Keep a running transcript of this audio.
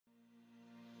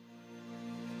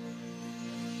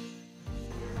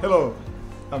Hello,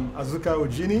 I'm Azuka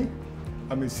Ojini.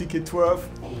 I'm a CK-12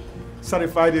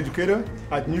 certified educator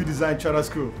at New Design Charter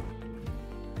School.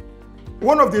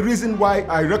 One of the reasons why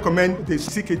I recommend the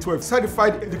CK-12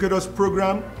 Certified Educators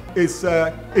program is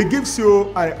it gives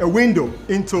you a window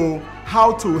into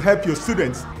how to help your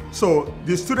students. So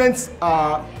the students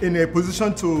are in a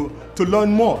position to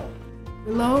learn more.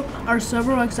 Below are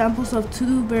several examples of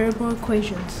two variable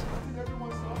equations.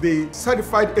 The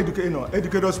Certified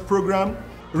Educators program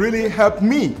really helped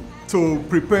me to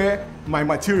prepare my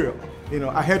material,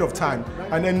 ahead of time,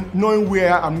 and then knowing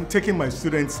where I'm taking my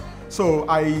students, so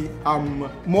I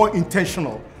am more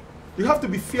intentional. You have to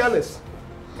be fearless.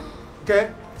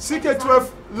 Okay? CK-12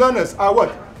 learners are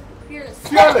what? Fearless.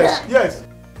 Fearless, yes.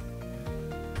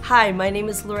 Hi, my name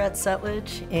is Lorette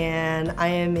Setledge, and I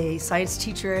am a science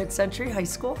teacher at Century High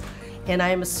School, and I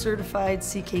am a certified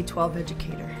CK-12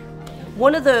 educator.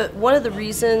 One of the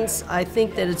reasons I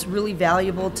think that it's really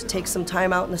valuable to take some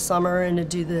time out in the summer and to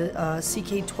do the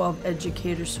CK-12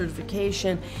 educator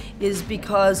certification is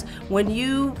because when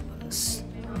you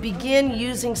begin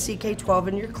using CK-12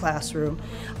 in your classroom,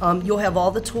 you'll have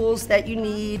all the tools that you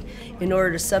need in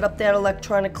order to set up that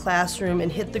electronic classroom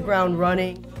and hit the ground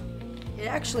running. It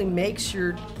actually makes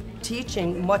your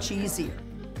teaching much easier.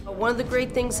 One of the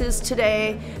great things is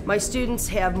today, my students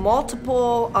have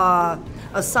multiple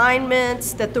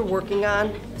assignments that they're working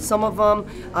on, some of them,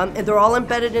 and they're all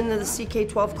embedded into the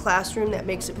CK-12 classroom. That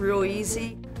makes it real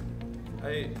easy.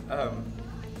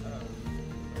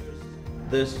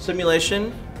 The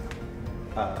simulation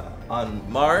on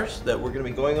Mars that we're going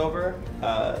to be going over,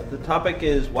 the topic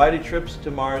is why do trips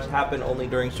to Mars happen only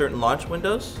during certain launch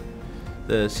windows?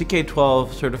 The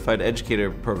CK-12 Certified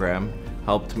Educator program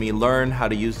helped me learn how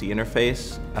to use the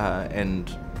interface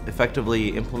and effectively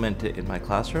implement it in my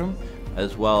classroom,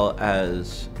 as well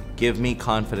as give me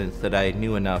confidence that I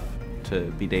knew enough to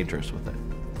be dangerous with it.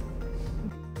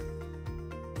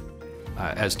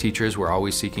 As teachers, we're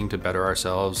always seeking to better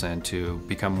ourselves and to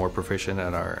become more proficient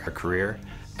at our career.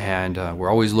 And we're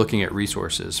always looking at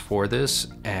resources for this,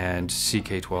 and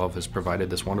CK-12 has provided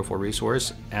this wonderful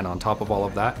resource, and on top of all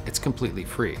of that, it's completely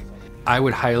free. I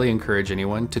would highly encourage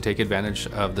anyone to take advantage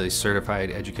of the Certified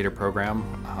Educator program.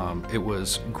 It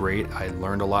was great. I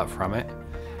learned a lot from it.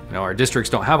 Our districts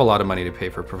don't have a lot of money to pay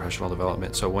for professional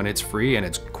development, so when it's free and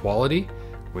it's quality,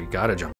 we gotta jump